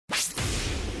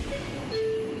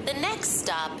next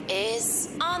stop is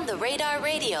On the Radar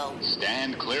Radio.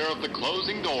 Stand clear of the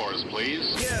closing doors,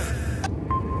 please. Yeah.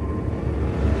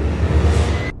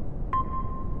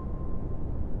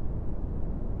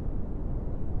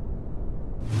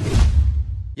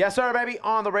 Yes, sir, baby.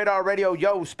 On the Radar Radio.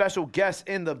 Yo, special guest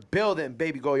in the building.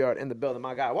 Baby Goyard in the building,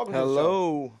 my guy. Welcome to the show.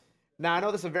 Hello. Now, I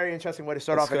know this is a very interesting way to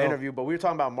start off an interview, but we were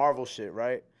talking about Marvel shit,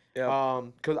 right? Yeah.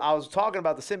 Because I was talking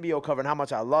about the symbiote cover and how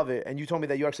much I love it, and you told me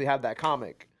that you actually have that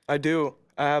comic. I do.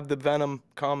 I have the Venom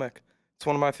comic. It's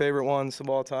one of my favorite ones of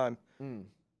all time.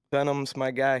 Venom's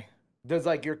my guy. Does,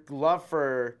 like, your love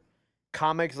for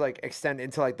comics, like, extend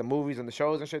into, like, the movies and the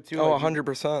shows and shit, too? Oh, like,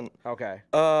 100%. Okay.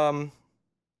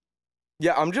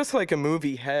 Yeah, I'm just like a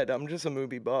movie head. I'm just a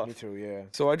movie buff. Me too, yeah.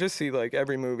 So I just see, like,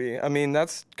 every movie. I mean,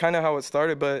 that's kind of how it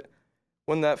started, but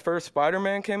when that first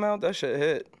Spider-Man came out, that shit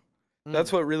hit.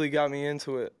 That's what really got me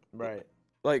into it. Right.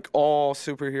 Like, all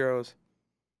superheroes.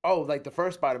 Oh, like the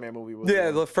first Spider-Man movie was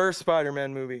The first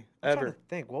Spider-Man movie I'm ever. trying to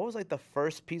think. What was, like, the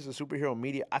first piece of superhero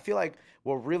media? I feel like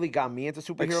what really got me into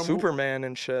superhero Like movies. Superman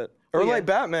and shit. Or Well, yeah. like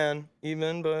Batman,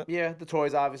 even, but... Yeah, the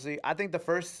toys, obviously. I think the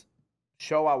first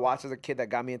show I watched as a kid that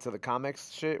got me into the comics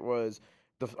shit was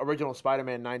the original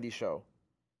Spider-Man 90s show.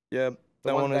 Yeah,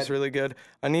 that one one is that- really good.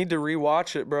 I need to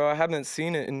rewatch it, bro. I haven't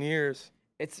seen it in years.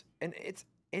 It's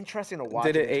interesting to watch.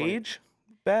 Did it in 20 age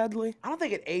badly? I don't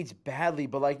think it aged badly,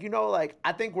 but, like, you know, like,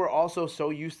 I think we're also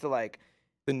so used to, like,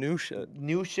 The new shit.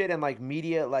 new shit and, like,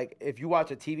 media. Like, if you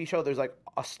watch a TV show, there's, like,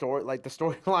 a story, like, the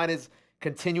storyline is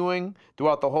continuing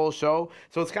throughout the whole show.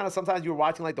 So it's kind of, sometimes you're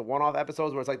watching, like, the one-off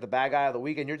episodes where it's like the bad guy of the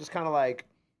week, and you're just kind of like,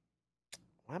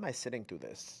 why am I sitting through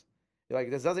this? You're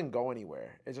like, this doesn't go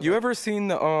anywhere. It's just You like, ever seen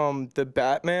the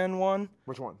Batman one?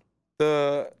 which one?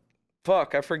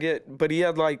 Fuck, I forget, but he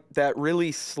had like that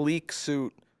really sleek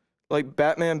suit, like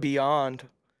Batman Beyond.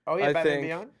 Oh yeah, I Batman think.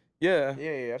 Beyond. Yeah.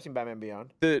 Yeah, I've seen Batman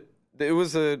Beyond. It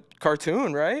was a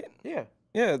cartoon, right? Yeah,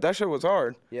 Yeah, that shit was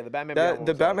hard. yeah, the Batman Beyond. That one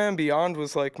the was hard. Batman Beyond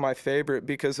was like my favorite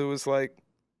because it was like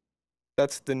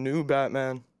that's the new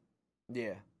Batman.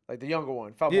 Yeah, like the younger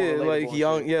one. Felt more Yeah, relatable like and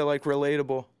young, shit. yeah, like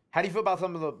relatable. How do you feel about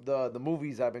some of the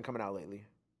movies that have been coming out lately,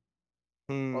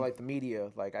 Hmm. or like the media?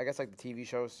 Like, I guess, like the TV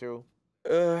shows too.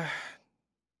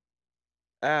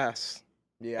 Ass.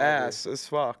 Yeah, Ass as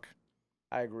fuck.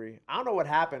 I agree. I don't know what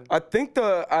happened.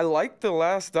 I like the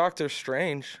last Doctor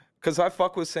Strange because I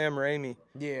fuck with Sam Raimi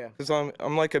Yeah, because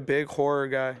I'm like a big horror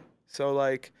guy. So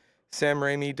like Sam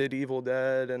Raimi did Evil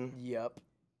Dead and yep.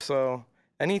 so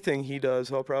anything he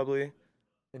does I'll probably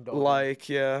Indulgent. like,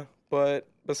 yeah. But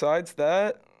besides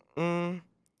that,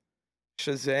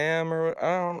 Shazam or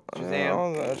I don't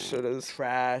know, that shit is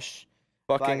Trash.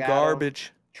 fucking Black Adam,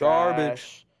 garbage. Garbage.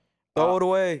 Trash. Throw it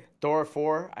away. Thor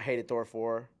 4. I hated Thor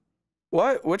 4.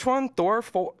 What? Which one? Thor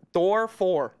 4? Thor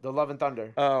 4. The Love and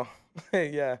Thunder. Oh,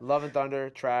 yeah. Love and Thunder,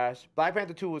 trash. Black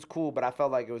Panther 2 was cool, but I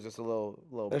felt like it was just a little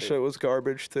That bit shit was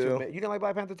garbage too too. You didn't like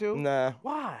Black Panther 2? Nah,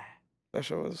 Why? that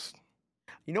shit was.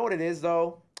 You know what it is,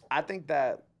 though? I think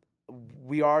that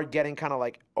we are getting kind of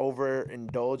like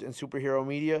overindulged in superhero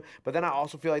media, but then I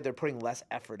also feel like they're putting less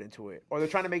effort into it, or they're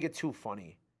trying to make it too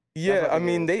funny. Yeah, what I it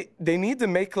mean is. they need to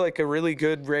make like a really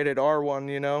good rated R one,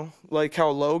 you know, like how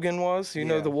Logan was, you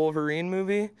know, Yeah. the Wolverine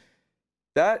movie.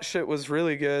 That shit was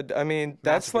really good. I mean,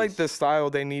 that's like the Masterpiece. style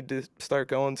they need to start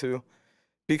going to,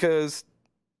 because,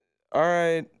 all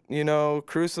right, you know,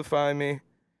 crucify me.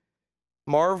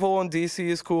 Marvel and DC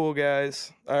is cool,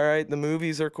 guys. All right, the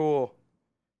movies are cool,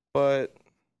 but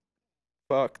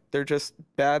fuck, they're just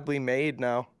badly made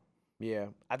now. Yeah,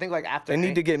 I think like after They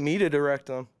need to get me to direct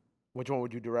them. Which one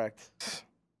would you direct?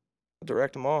 I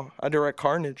direct them all. I direct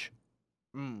Carnage.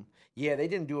 Yeah, they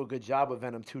didn't do a good job with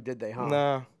Venom 2, did they? Huh?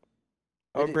 Nah,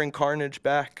 I would did- bring Carnage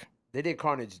back. They did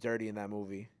Carnage dirty in that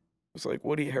movie. It was like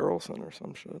Woody Harrelson or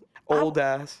some shit. Old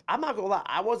ass. I'm not gonna lie,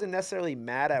 I wasn't necessarily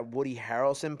mad at Woody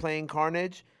Harrelson playing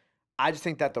Carnage. I just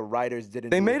think that the writers didn't.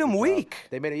 They do a made him good job. weak.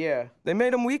 They made it, yeah. They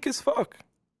made him weak as fuck.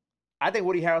 I think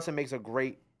Woody Harrelson makes a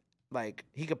great, like,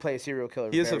 he could play a serial killer.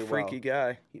 He is a very freaky well.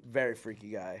 guy. Very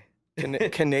freaky guy.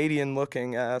 Canadian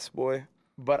looking ass boy.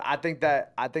 But I think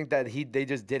that they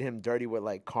just did him dirty with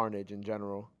like Carnage in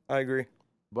general. I agree.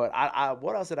 But I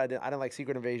what else did I do? I didn't like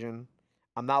Secret Invasion.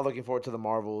 I'm not looking forward to the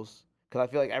Marvels because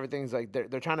I feel like everything's like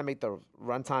they're trying to make the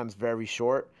run times very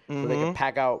short so they can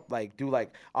pack out like do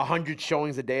like 100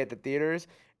 showings a day at the theaters,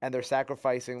 and they're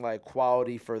sacrificing like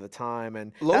quality for the time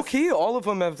and Low key, all of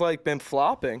them have like been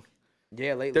flopping.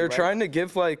 yeah, lately They're right? trying to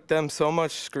give like them so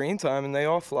much screen time and they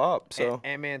all flop. So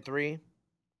Ant-Man 3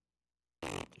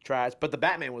 trash, but the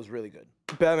Batman was really good.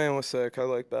 Batman was sick. I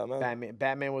like Batman.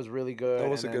 Batman was really good. That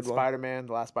was and a then good one. Spider-Man,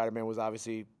 the last Spider-Man was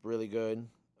obviously really good.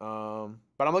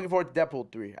 But I'm looking forward to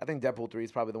Deadpool 3. I think Deadpool 3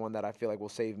 is probably the one that I feel like will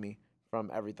save me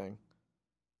from everything.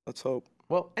 Let's hope.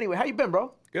 Well, anyway, how you been,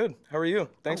 bro? Good. How are you?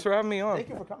 Thanks for having me on. Thank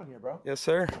you for coming here, bro. Yes,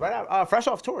 sir. Right out, fresh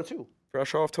off tour too.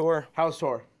 Fresh off tour. How's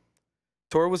tour?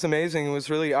 Tour was amazing. It was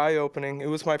really eye-opening. It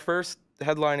was my first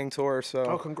headlining tour, so.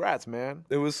 Oh, congrats, man.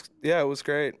 It was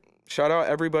great. Shout out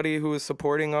everybody who was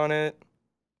supporting on it.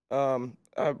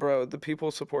 Bro, the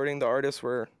people supporting the artists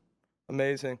were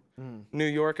amazing. New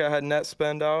York, I had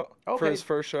Nettspend out for his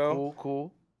first show.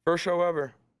 Cool. First show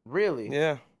ever. Really?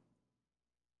 Yeah.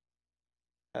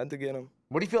 Had to get him.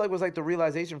 What do you feel like was like the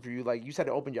realization for you? Like you said,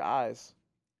 it opened your eyes.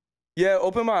 Yeah,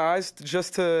 opened my eyes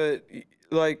just to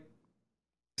like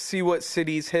see what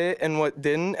cities hit and what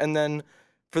didn't, and then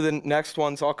for the next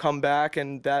ones, I'll come back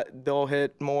and that they'll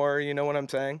hit more. You know what I'm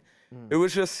saying? It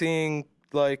was just seeing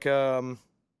like, it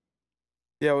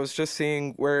was just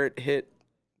seeing where it hit,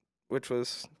 which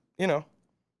was,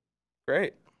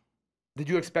 great. Did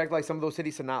you expect like some of those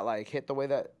cities to not like hit the way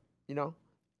that,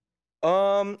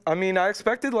 I mean, I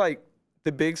expected like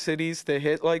the big cities to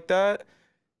hit like that.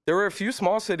 There were a few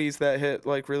small cities that hit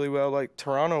like really well. Like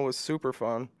Toronto was super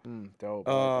fun. Dope.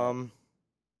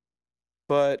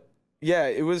 But yeah,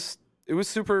 it was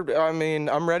super. I mean,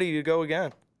 I'm ready to go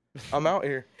again. I'm out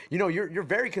here. You're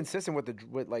very consistent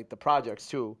with like the projects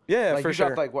too. Yeah, like for you sure.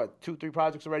 dropped like what 2-3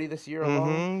 projects already this year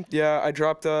alone. Yeah, I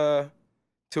dropped 2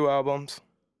 albums.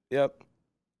 Yep.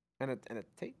 And a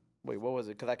tape. Wait, what was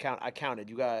it? Because I counted.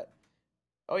 You got.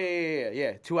 Oh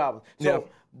yeah. 2 albums. So,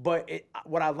 but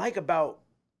what I like about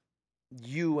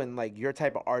you and like your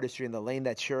type of artistry and the lane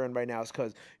that you're in right now is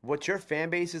because what your fan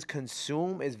bases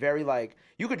consume is very like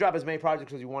you could drop as many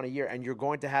projects as you want a year and you're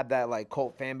going to have that like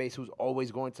cult fan base who's always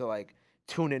going to like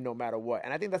tune in no matter what.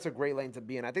 And I think that's a great lane to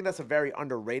be in. I think that's a very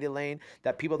underrated lane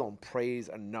that people don't praise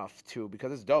enough too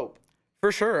because it's dope.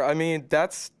 For sure. I mean,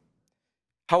 that's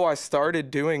how I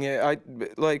started doing it. I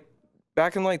like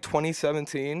back in like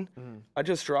 2017, I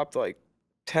just dropped like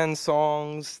 10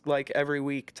 songs like every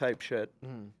week type shit.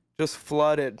 Just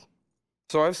flooded.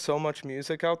 So I have so much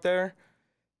music out there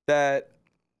that,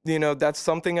 that's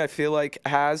something I feel like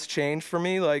has changed for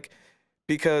me, like,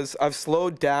 because I've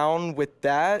slowed down with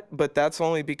that, but that's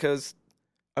only because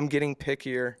I'm getting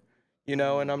pickier, and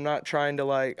I'm not trying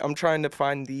to I'm trying to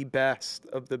find the best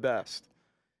of the best,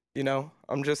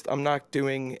 I'm not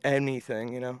doing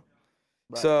anything, Right.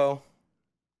 So.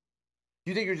 Do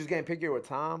you think you're just getting pickier with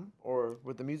time or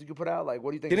with the music you put out? Like,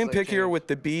 what do you think? Getting is, like, pickier changed? with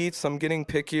the beats. I'm getting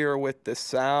pickier with the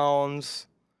sounds.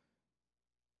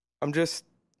 I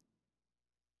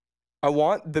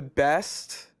want the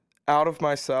best out of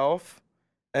myself,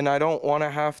 and I don't want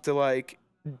to have to, like,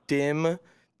 dim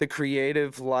the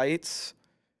creative lights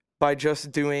by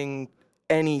just doing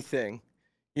anything,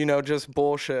 just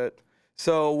bullshit.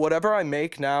 So whatever I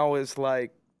make now is,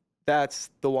 like,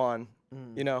 that's the one,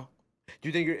 Do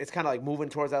you think it's kind of like moving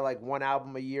towards that like 1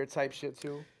 album a year type shit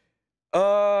too?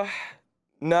 Nah,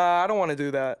 I don't want to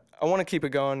do that. I want to keep it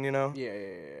going,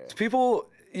 Yeah. People,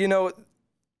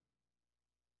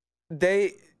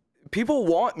 people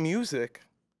want music.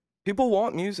 People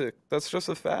want music. That's just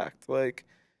a fact. Like,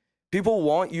 people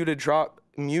want you to drop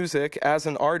music as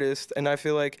an artist, and I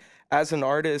feel like as an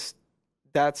artist,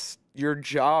 that's your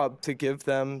job to give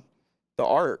them the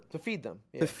art. To feed them.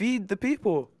 Yeah. To feed the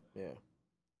people. Yeah.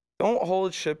 Don't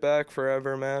hold shit back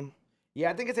forever, man. Yeah,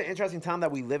 I think it's an interesting time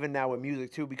that we live in now with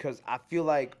music too, because I feel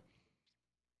like,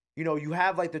 you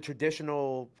have like the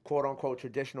traditional, quote unquote,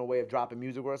 traditional way of dropping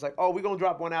music where it's like, oh, we're going to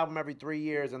drop 1 album every 3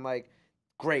 years and like,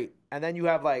 great. And then you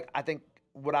have like, I think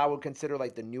what I would consider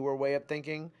like the newer way of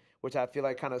thinking, which I feel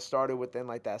like kind of started within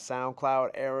like that SoundCloud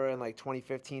era in like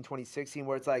 2015, 2016,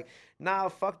 where it's like, nah,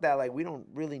 fuck that. Like, we don't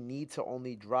really need to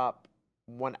only drop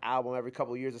 1 album every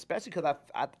couple of years, especially because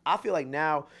I feel like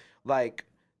now, like,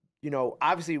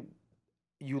 obviously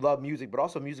you love music, but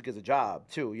also music is a job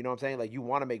too. You know what I'm saying? Like, you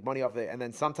want to make money off of it. And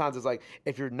then sometimes it's like,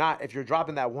 if you're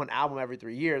dropping that 1 album every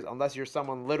 3 years, unless you're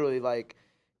someone literally like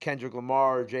Kendrick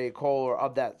Lamar or J. Cole or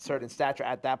of that certain stature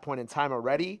at that point in time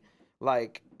already,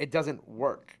 like, it doesn't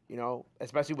work,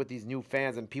 especially with these new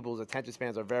fans and people's attention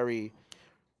spans are very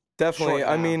definitely. short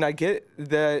now. I mean, I get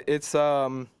that it's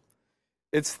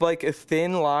like a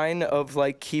thin line of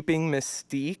like keeping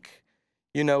mystique,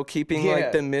 keeping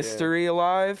like the mystery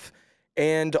alive,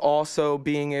 and also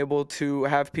being able to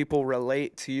have people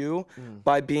relate to you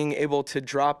by being able to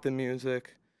drop the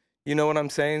music. You know what I'm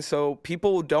saying? So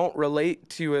people don't relate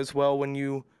to you as well when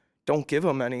you don't give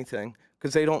them anything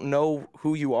because they don't know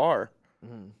who you are.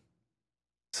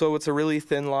 So it's a really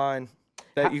thin line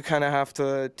that you kind of have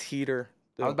to teeter.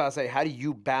 I was about to say, how do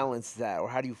you balance that, or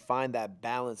how do you find that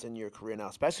balance in your career now,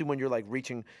 especially when you're like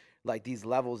reaching like these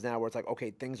levels now where it's like,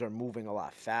 okay, things are moving a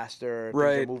lot faster. Things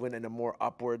Right. are moving in a more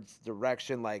upwards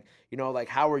direction. Like, you know, like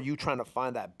how are you trying to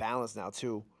find that balance now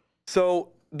too? So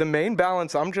the main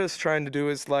balance I'm just trying to do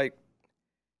is like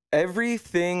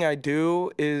everything I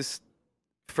do is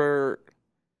for,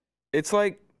 it's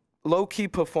like low-key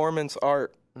performance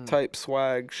art type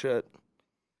swag shit.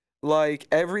 Like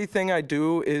everything I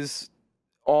do is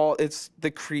it's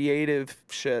the creative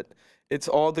shit. It's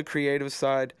all the creative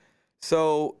side.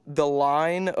 So the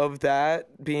line of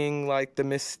that being like the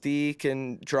mystique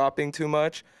and dropping too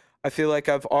much, I feel like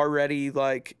I've already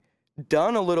like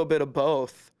done a little bit of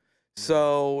both.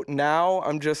 So now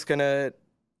I'm just gonna,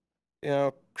 you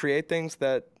know, create things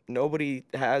that nobody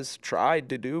has tried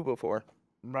to do before.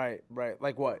 Right, right.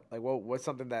 Like what? Like what's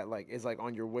something that like is like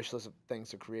on your wish list of things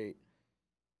to create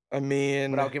I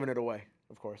mean, without giving it away,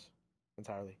 of course,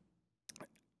 entirely.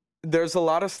 there's a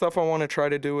lot of stuff I want to try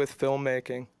to do with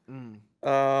filmmaking.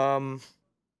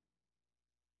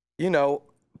 You know,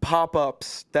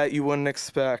 pop-ups that you wouldn't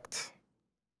expect,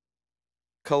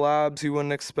 collabs you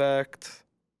wouldn't expect,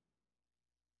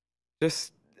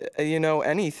 just, you know,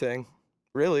 anything,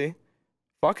 really.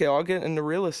 Fuck it, I'll get into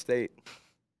real estate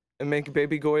and make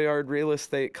Baby Goyard real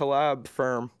estate collab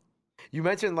firm. You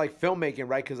mentioned like filmmaking,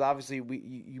 right? Because obviously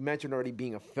you mentioned already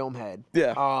being a film head.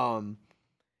 Yeah.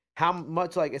 How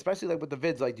much like, especially like with the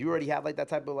vids, like do you already have like that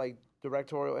type of like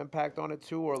directorial impact on it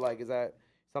too, or like is that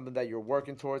something that you're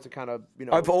working towards to kind of, you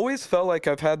know? I've always felt like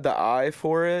I've had the eye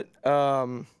for it.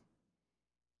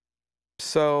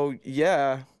 So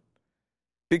yeah,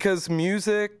 because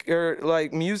music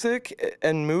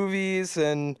and movies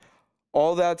and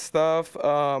all that stuff,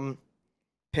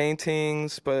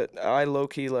 paintings, but I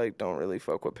low-key like don't really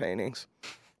fuck with paintings,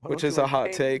 which is a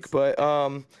hot take, but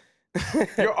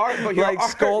your art, but your like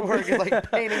artwork is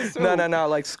like paintings too. No,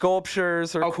 like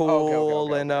sculptures are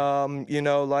cool, okay. and you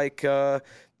know, like the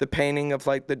painting of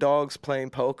like the dogs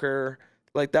playing poker,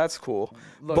 like that's cool.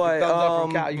 Look, but thumbs up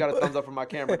from Cal. You got a thumbs up from my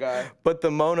camera guy. But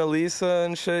the Mona Lisa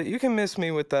and shit, you can miss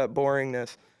me with that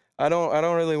boringness. I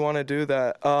don't really want to do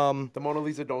that. The Mona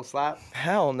Lisa don't slap?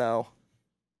 Hell no.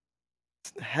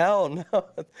 Hell no.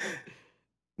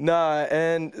 Nah,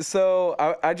 and so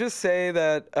I just say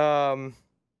that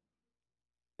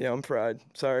yeah, I'm fried.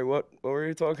 Sorry, what were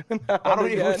you talking about? I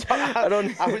don't even. again? I don't.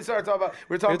 We started talking about.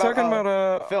 We're You're talking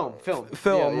about film. Film,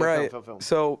 Yeah, right? Film.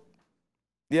 So,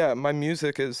 yeah, my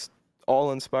music is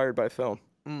all inspired by film.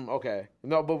 Okay.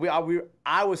 No, but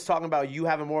I was talking about you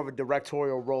having more of a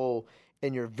directorial role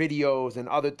in your videos and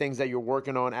other things that you're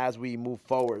working on as we move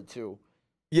forward too.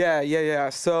 Yeah.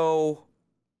 So,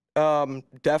 I'm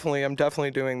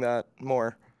definitely doing that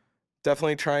more.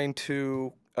 Definitely trying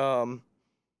to,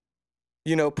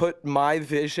 you know, put my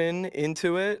vision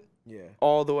into it. Yeah.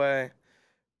 All the way.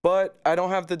 But I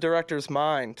don't have the director's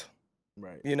mind.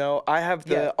 Right. You know, I have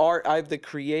the art, I have the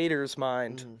creator's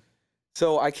mind.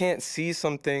 So I can't see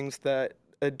some things that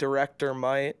a director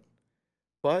might,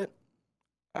 but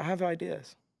I have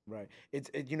ideas. Right.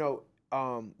 You know,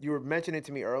 you were mentioning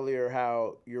to me earlier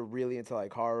how you're really into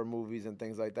like horror movies and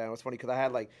things like that. It was funny because I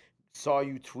had like saw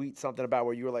you tweet something about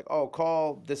where you were like, "Oh,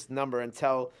 call this number and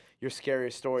tell your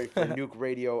scariest story for Nuke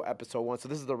Radio episode 1." So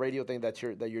this is the radio thing that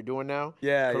you're doing now.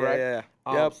 Yeah, correct?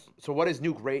 Yeah. Yep. So what is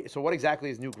Nuke Radio? So what exactly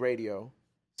is Nuke Radio?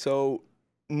 So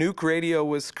Nuke Radio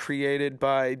was created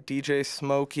by DJ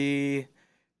Smokey,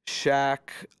 Shaq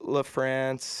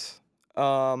LaFrance,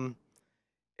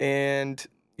 and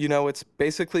you know, it's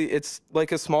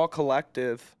like a small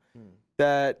collective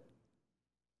that,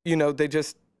 you know, they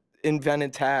just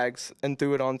invented tags and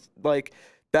threw it on, like,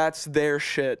 that's their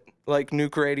shit. Like,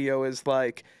 Nuke Radio is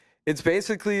like, it's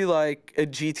basically like a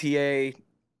GTA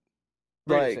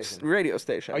radio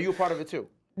station. Are you a part of it too?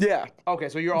 Yeah. Okay,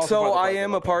 so you're also so part of the I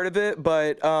am a part of it,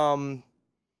 but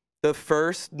the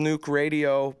first Nuke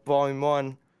Radio Volume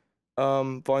 1,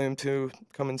 Volume 2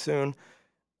 coming soon.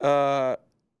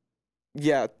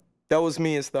 Yeah, that was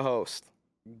me as the host.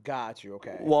 Got you.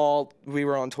 Okay. While we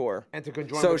were on tour. And to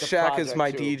conjoin so with the Shaq is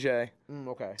my too. DJ.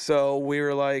 Okay. So we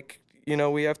were like, you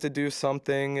know, we have to do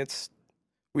something.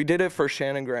 We did it for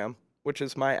Shannongram, which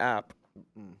is my app.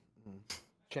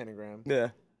 Shannongram.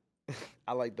 Yeah.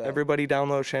 I like that. Everybody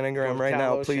download Shannongram right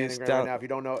now, please. Right now. If you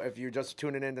don't know, if you're just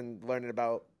tuning in and learning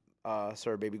about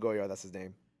Sir Baby Goyard, that's his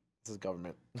name. This is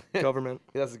government. Government.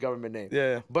 That's his government name.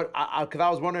 Yeah. But because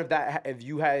I was wondering if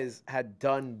you guys had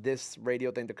done this radio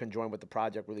thing to conjoin with the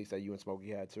project release that you and Smokey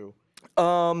had too.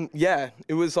 Yeah,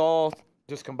 it was all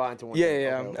just combined to one.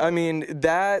 Yeah. Okay. I mean,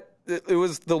 it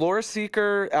was the Lore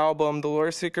Seeker album, the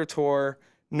Lore Seeker tour,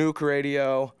 Nuke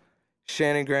Radio,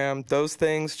 Shannongram. Those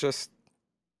things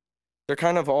they're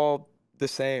kind of all the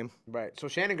same. Right. So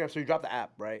Shannongram, so you dropped the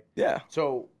app, right? Yeah.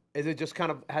 So is it just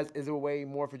kind of is it a way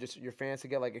more for just your fans to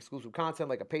get like exclusive content,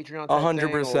 like a Patreon type thing,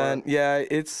 100%. or- Yeah,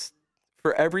 it's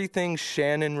for everything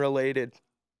Shannon related.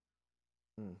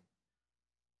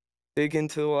 Dig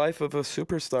into the life of a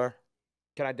superstar.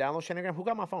 Can I download Shannongram? Who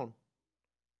got my phone?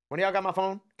 One of y'all got my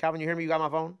phone? Calvin, you hear me? You got my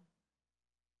phone?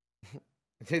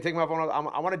 Take my phone.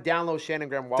 I want to download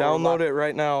Shannongram. Download it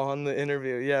right now on the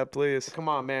interview. Yeah, please. Come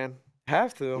on, man.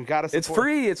 Have to. We gotta It's support-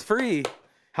 free. It's free.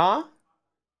 Huh?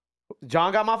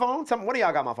 John got my phone? One of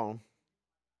y'all got my phone.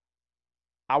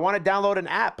 I want to download an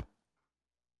app.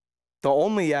 The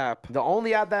only app. The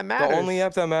only app that matters. The only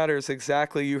app that matters.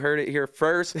 Exactly. You heard it here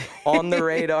first on the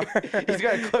radar. He's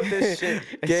gonna clip this shit.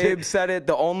 Gabe said it.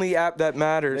 The only app that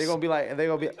matters. They're gonna be like,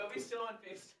 Toby's still on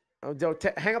FaceTime.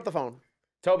 oh, hang up the phone.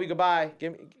 Toby, goodbye.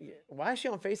 Why is she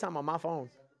on FaceTime on my phone?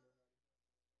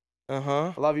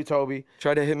 Uh-huh. I love you, Toby.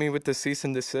 Try to hit me with the cease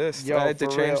and desist. Yo, I had to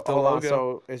for change real. the Hold on, logo.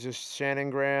 so it's just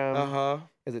Shannongram. Uh-huh.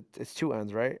 It's two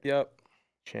N's, right? Yep.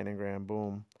 Shannongram,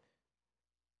 boom.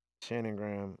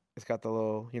 Shannongram. It's got the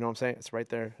little, you know what I'm saying? It's right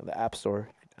there in the App Store.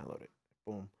 You can download it.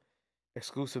 Boom.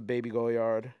 Exclusive Baby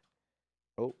Goyard.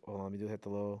 Oh, hold on. Let me do hit the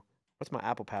little. What's my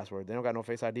Apple password? They don't got no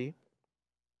Face ID?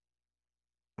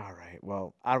 All right.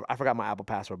 Well, I forgot my Apple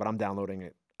password, but I'm downloading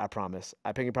it. I promise.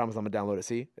 I pinky promise I'm going to download it.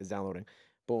 See? It's downloading.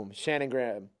 Boom.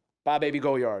 Shannongram. By Baby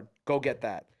Goyard. Go get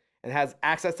that. And has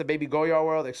access to Baby Goyard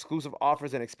World, exclusive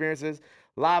offers and experiences,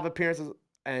 live appearances,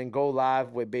 and go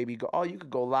live with Baby Go. Oh, you could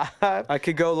go live. I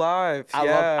could go live.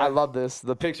 I love this.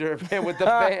 The picture of him with the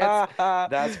fans.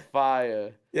 That's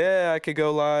fire. Yeah, I could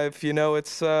go live. You know,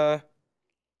 it's I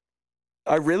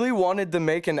really wanted to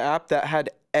make an app that had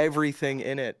everything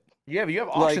in it. You have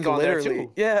auctions Like on literally. there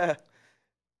too. Yeah.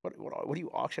 What are you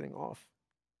auctioning off?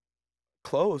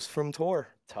 Clothes from tour.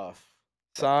 Tough.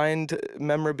 Signed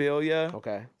memorabilia.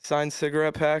 Okay. Signed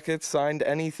cigarette packets. Signed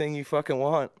anything you fucking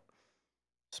want.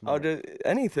 I'll Smart. do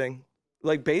anything.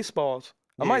 Like baseballs.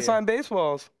 I Yeah, might yeah. sign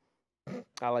baseballs.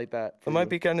 I like that. It might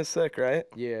be kind of sick, right?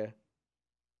 Yeah.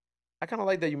 I kind of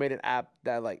like that you made an app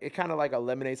that like it kind of like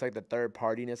eliminates like the third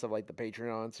partiness of like the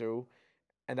Patreon too,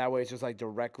 and that way it's just like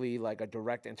directly like a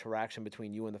direct interaction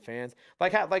between you and the fans.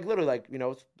 Like like literally like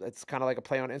it's kind of like a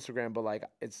play on Instagram, but like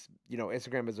it's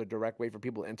Instagram is a direct way for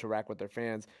people to interact with their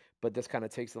fans, but this kind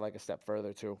of takes it like a step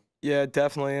further too. Yeah,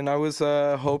 definitely. And I was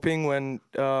hoping when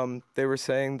they were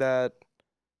saying that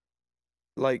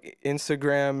like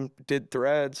Instagram did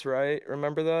threads, right?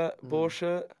 Remember that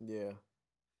bullshit? Yeah.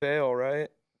 Fail, right?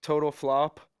 Total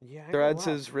flop. Yeah. I ain't gonna Threads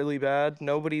lie. is really bad.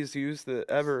 Nobody's used it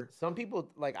ever. Some people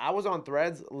like I was on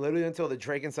Threads literally until the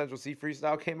Drake and Central C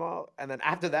freestyle came out, and then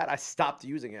after that I stopped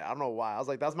using it. I don't know why. I was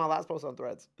like, that's my last post on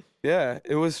Threads. Yeah,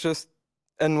 it was just,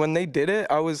 and when they did it,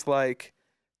 I was like,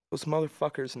 those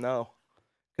motherfuckers know.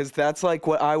 Because that's like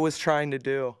what I was trying to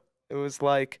do. It was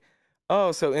like,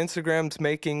 oh, so Instagram's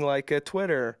making like a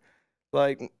Twitter.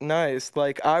 Like, nice.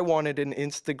 Like, I wanted an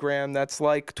Instagram that's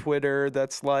like Twitter,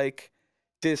 that's like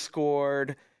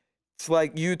Discord. It's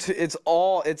like YouTube.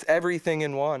 It's everything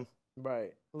in one.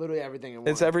 Right. Literally everything in one.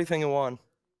 It's everything in one.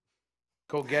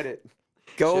 Go get it.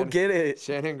 Go get it.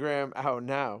 Shannongram out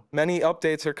now. Many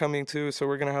updates are coming too, so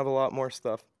we're going to have a lot more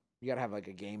stuff. You gotta have like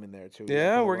a game in there too.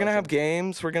 Yeah, we're going to have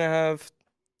games. We're going to have,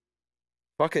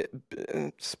 fuck it,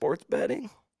 sports betting.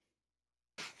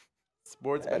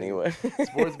 sports betting. Anyway.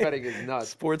 Sports betting is nuts.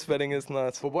 Sports betting is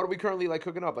nuts. But what are we currently like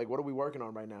cooking up? Like, what are we working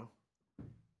on right now?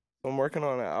 I'm working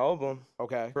on an album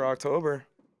Okay. for October.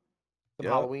 Some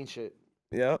Yep. Halloween shit.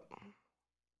 Yep.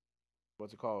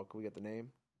 What's it called? Can we get the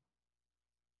name?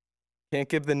 Can't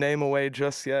give the name away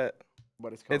just yet.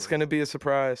 But it's coming. It's going to be a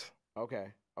surprise. Okay.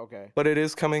 Okay. But it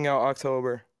is coming out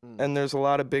October. Mm. And there's a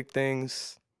lot of big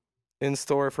things in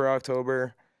store for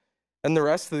October. And the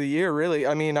rest of the year, really.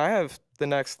 I mean, I have the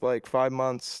next, like, 5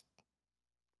 months,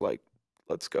 like,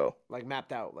 let's go. Like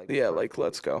mapped out. Like Yeah, like,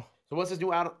 let's go. So what's this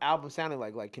new album sounding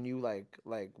like? Like, can you like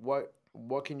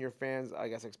what can your fans I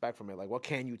guess expect from it? Like, what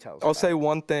can you tell us? I'll about say it?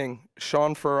 one thing.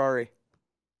 Sean Ferrari.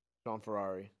 Sean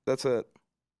Ferrari. That's it.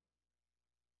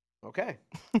 Okay.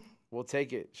 We'll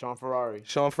take it. Sean Ferrari.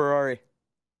 Sean Ferrari.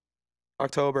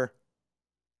 October.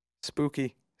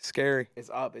 Spooky. Scary. It's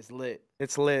up. It's lit.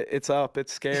 It's lit. It's up.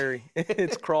 It's scary.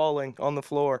 It's crawling on the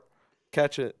floor.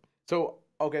 Catch it. So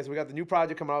okay, so we got the new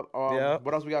project coming up. Yeah.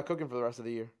 What else we got cooking for the rest of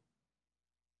the year?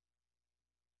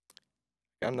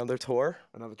 Got another tour.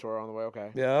 Another tour on the way.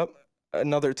 Okay. Yep.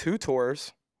 Another 2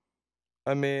 tours.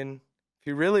 I mean, if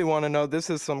you really want to know, this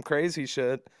is some crazy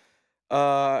shit.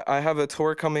 I have a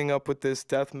tour coming up with this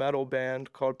death metal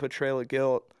band called Portrayal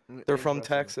Guilt. They're from Interesting.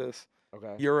 Texas.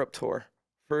 Okay. Europe tour.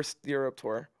 First Europe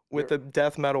tour with a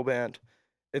death metal band.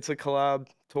 It's a collab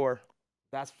tour.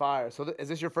 That's fire. So is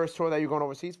this your first tour that you're going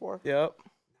overseas for? Yep.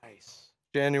 Nice.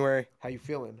 January. How you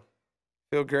feeling?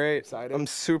 Feel great. Excited? I'm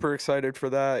super excited for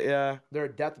that. Yeah. They're a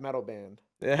death metal band.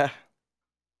 Yeah.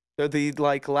 They're the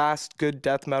like last good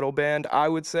death metal band, I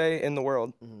would say, in the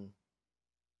world. Mm-hmm.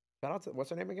 Shout out to, what's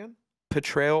her name again?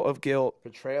 Portrayal of Guilt.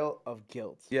 Portrayal of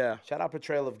Guilt. Yeah. Shout out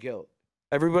Portrayal of Guilt.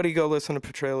 Everybody go listen to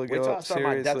Portrayal of Wait Guilt. till I start my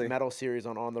Seriously. death metal series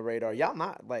on the radar. Y'all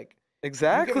not like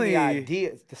Exactly. You give me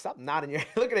ideas to stop nodding your.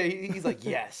 Look at it. He's like,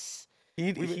 yes.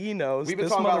 He knows. We've been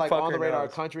This talking about like on motherfucker the radar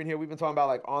knows. country in here. We've been talking about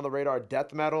like on the radar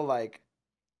death metal. Like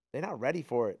they're not ready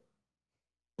for it.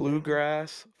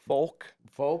 Bluegrass, folk.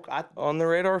 Folk. On the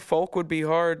radar, folk would be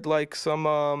hard. Like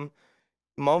some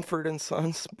Mumford and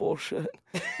Sons bullshit.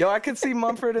 Yo, I could see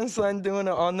Mumford and Son doing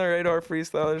an on the radar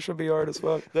freestyle. It should be hard as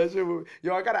fuck. That shit would,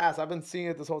 yo, I gotta ask. I've been seeing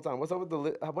it this whole time. What's up with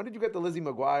when did you get the Lizzie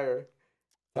McGuire?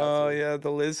 Oh yeah,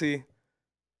 the Lizzie.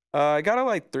 I got it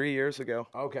like 3 years ago.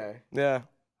 Okay. Yeah.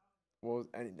 Well,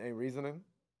 any reasoning?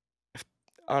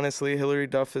 Honestly, Hilary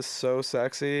Duff is so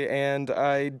sexy, and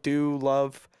I do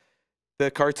love the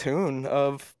cartoon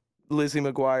of Lizzie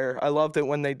McGuire. I loved it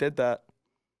when they did that.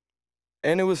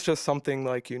 And it was just something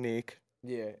like unique.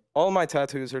 Yeah. All my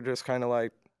tattoos are just kind of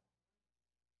like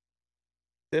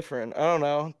different. I don't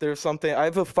know. There's something. I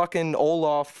have a fucking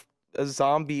Olaf, a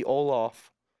zombie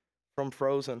Olaf from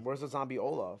Frozen. Where's the zombie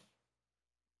Olaf?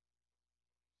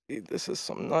 Dude, this is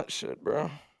some nut shit, bro.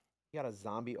 You got a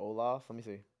zombie Olaf? Let me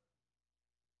see.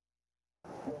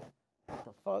 What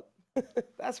the fuck?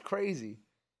 That's crazy.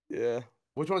 Yeah.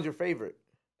 Which one's your favorite?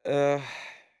 Bro,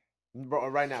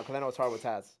 Right now, because I know it's hard with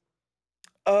tats.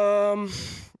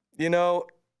 You know,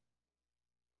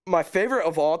 my favorite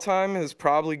of all time has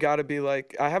probably got to be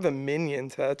like I have a Minion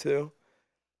tattoo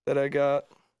that I got.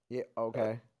 Yeah.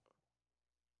 Okay.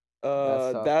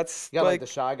 That's You got like like the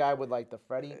shy guy with like the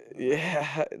Freddy.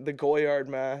 yeah, the Goyard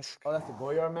mask. Oh, that's the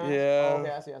Goyard man. Yeah. Oh,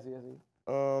 okay, I see.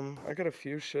 I got a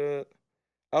few shit.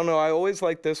 I don't know. I always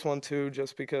like this one too,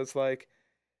 just because like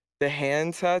the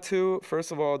hand tattoo.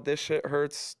 First of all, this shit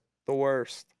hurts the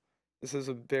worst. This is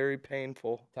a very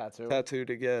painful tattoo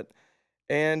to get.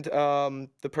 And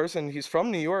the person, he's from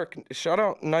New York. Shout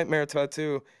out Nightmare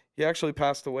Tattoo. He actually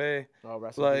passed away Oh,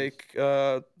 rest in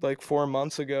peace. like 4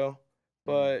 months ago.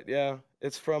 But yeah,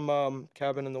 it's from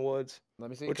Cabin in the Woods, Let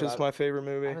me see. which 'cause is my favorite I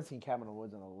movie. haven't seen Cabin in the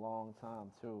Woods in a long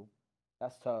time too.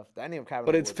 That's tough. The ending of Cabin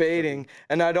But in the it's Woods is tricky. fading,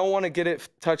 and I don't want to get it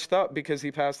touched up because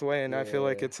he passed away, and I feel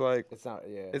like Yeah. it's like It's not.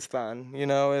 Yeah. it's done. You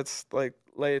know, it's like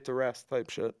lay it to rest type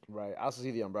shit. right. I also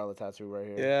see the umbrella tattoo right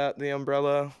here. Yeah, the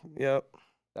umbrella. Yep.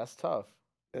 That's tough.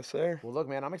 Yes, sir. Well, look,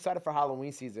 man, I'm excited for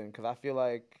Halloween season because I feel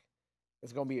like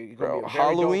it's gonna be. Bro, a very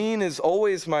Halloween is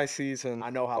always my season. I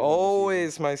know Halloween is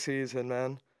Always my season,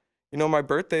 man. You know, my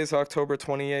birthday is October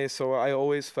 28th, so I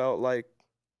always felt like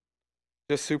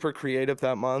just super creative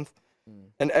that month.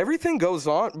 And everything goes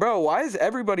on. Bro, why is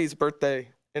everybody's birthday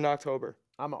in October?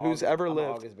 I'm who's ever I'm lived.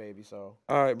 an August baby, so.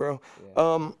 All right, bro.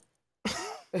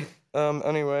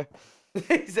 Anyway.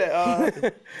 He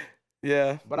said,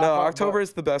 Yeah. But no, I- October but-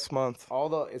 is the best month.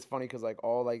 it's funny because like a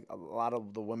lot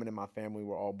of the women in my family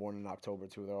were all born in October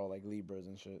too. They're all like Libras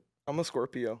and shit. I'm a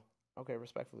Scorpio. Okay,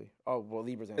 respectfully. Oh well,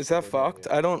 Libras. And Is that Scorpios, fucked?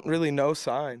 yeah. I don't really know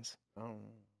signs. I don't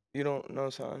You don't know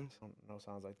signs? know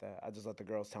sounds like that. I just let the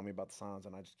girls tell me about the signs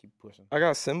and I just keep pushing. I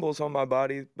got symbols on my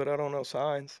body, but I don't know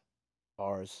signs.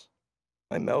 Bars,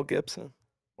 Like Mel Gibson.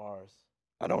 bars,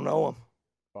 I don't know him.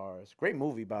 bars. Great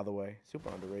movie, by the way. Super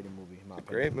underrated movie. In my opinion.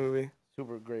 Great movie.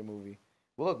 Super great movie.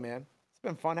 Well, look, man, it's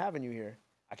been fun having you here.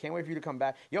 I can't wait for you to come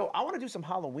back. Yo, I want to do some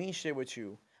Halloween shit with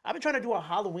you. I've been trying to do a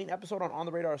Halloween episode on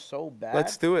the Radar so bad.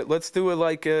 Let's do it. Let's do it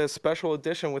like a special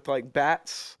edition with like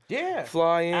bats Yeah.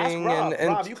 flying Ask Rob. and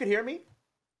Rob, you can hear me?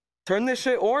 turn this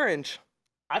shit orange.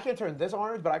 I can turn this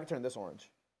orange, but I can turn this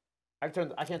orange. I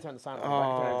can't turn the sign orange, but I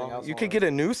can turn everything else You orange. could get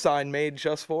a new sign made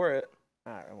just for it.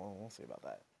 All right, well, we'll see about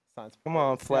that. Signs Come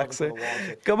on, nailed into flexer. the wall and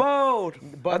shit. Come on.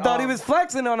 But, I thought he was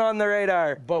flexing on the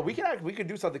radar. But we could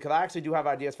do something because I actually do have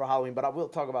ideas for Halloween, but I will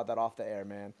talk about that off the air,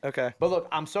 man. Okay. But look,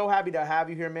 I'm so happy to have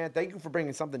you here, man. Thank you for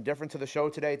bringing something different to the show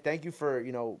today. Thank you for,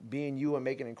 being you and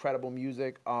making incredible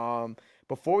music.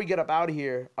 Before we get up out of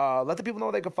here, let the people know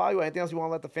they can follow you. Anything else you want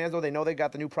to let the fans know? They know they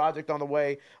got the new project on the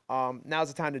way. Now's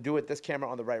the time to do it. This camera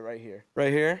on the right here.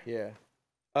 Right here? Yeah.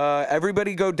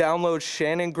 Everybody go download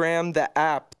Shannon Graham, the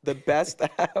app, the best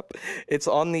app. It's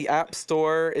on the App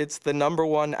Store. It's the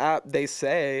 #1 app, they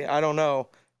say. I don't know.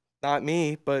 Not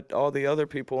me, but all the other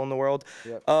people in the world.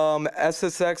 Yep.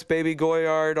 SSX Baby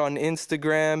Goyard on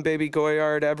Instagram, Baby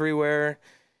Goyard everywhere.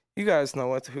 You guys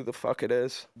know who the fuck it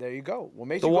is. There you go. Well,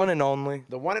 make The sure one and only.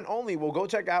 The one and only. Well, go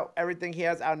check out everything he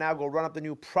has out now. Go run up the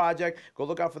new project. Go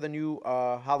look out for the new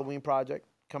Halloween project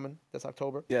coming this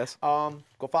October. Yes.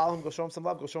 Go follow him. Go show him some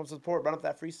love. Go show him some support. Run up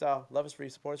that freestyle. Love is free.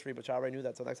 Support is free. But y'all already knew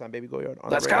that. Till next time, baby Goyard.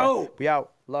 Let's go. We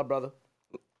out. Love, brother.